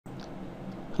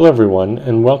Hello everyone,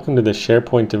 and welcome to the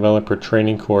SharePoint Developer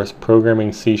Training Course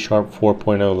Programming C#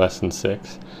 4.0 Lesson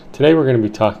 6. Today we're going to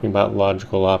be talking about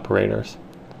logical operators.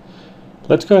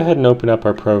 Let's go ahead and open up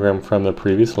our program from the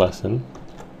previous lesson.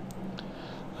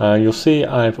 You'll see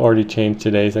I've already changed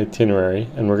today's itinerary,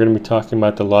 and we're going to be talking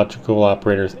about the logical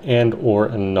operators and, or,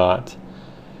 and not.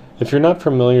 If you're not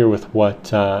familiar with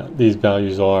what these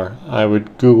values are, I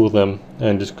would Google them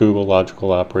and just Google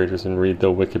logical operators and read the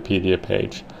Wikipedia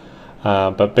page.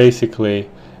 But basically,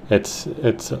 it's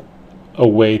a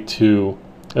way to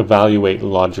evaluate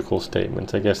logical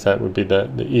statements. I guess that would be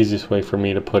the easiest way for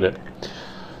me to put it.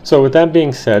 So with that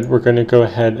being said, we're going to go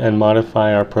ahead and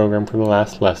modify our program from the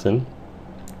last lesson.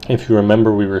 If you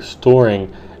remember, we were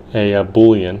storing a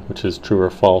Boolean, which is true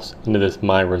or false, into this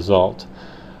my result.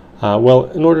 Well,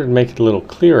 in order to make it a little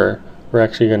clearer, we're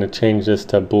actually going to change this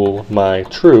to bool my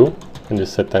true, and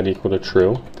just set that equal to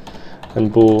true,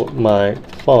 and bool my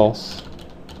false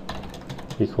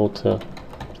equal to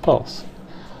false.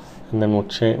 And then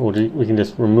we can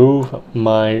just remove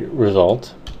my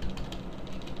result,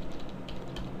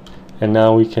 and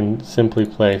now we can simply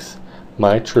place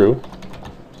my true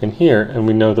in here, and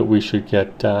we know that we should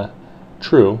get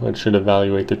true. It should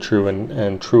evaluate the true,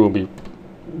 and true will be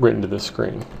written to the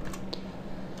screen.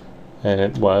 And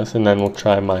it was, and then we'll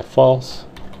try my false,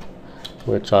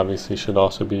 which obviously should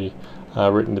also be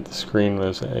written to the screen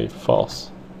as a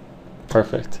false.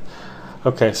 Perfect.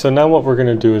 Okay, so now what we're going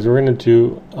to do is we're going to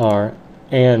do our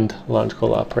AND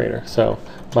logical operator. So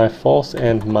my false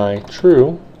and my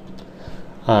true,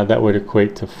 that would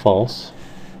equate to false,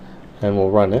 and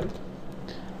we'll run it,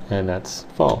 and that's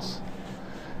false.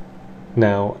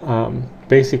 Now,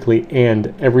 basically,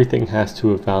 and everything has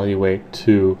to evaluate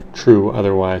to true,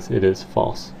 otherwise it is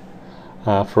false.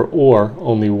 For or,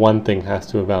 only one thing has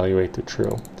to evaluate to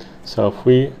true. So if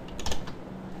we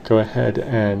go ahead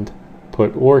and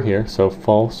put or here, so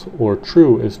false or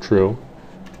true is true,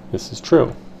 this is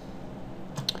true.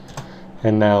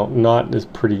 And now not is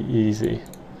pretty easy.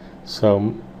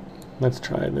 So let's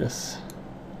try this.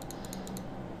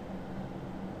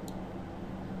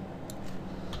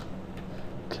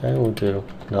 Okay, we'll do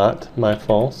not my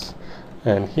false,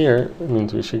 and here it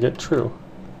means we should get true.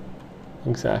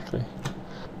 Exactly.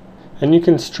 And you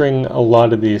can string a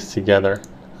lot of these together.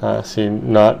 See,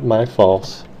 not my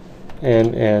false,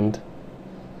 and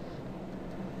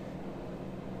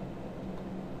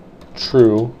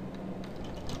true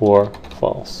or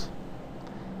false.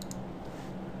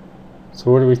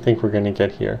 So what do we think we're going to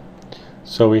get here?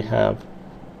 So we have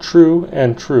true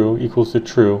and true equals to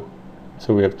true.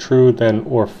 So we have true, then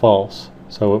or false.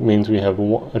 So it means we have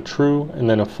a true and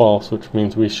then a false, which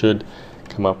means we should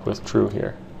come up with true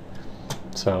here.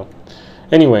 So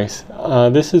anyways,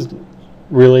 this is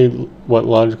really what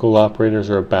logical operators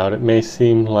are about. It may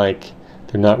seem like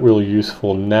they're not really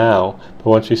useful now, but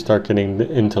once you start getting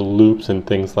into loops and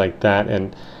things like that,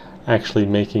 and actually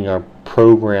making our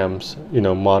programs,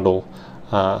 model,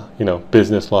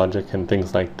 business logic and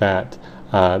things like that,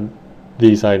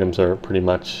 these items are pretty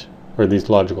much, or these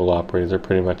logical operators are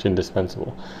pretty much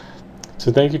indispensable.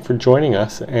 So thank you for joining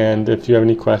us, and if you have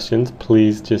any questions,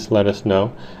 please just let us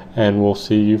know, and we'll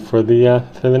see you for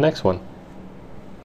the next one.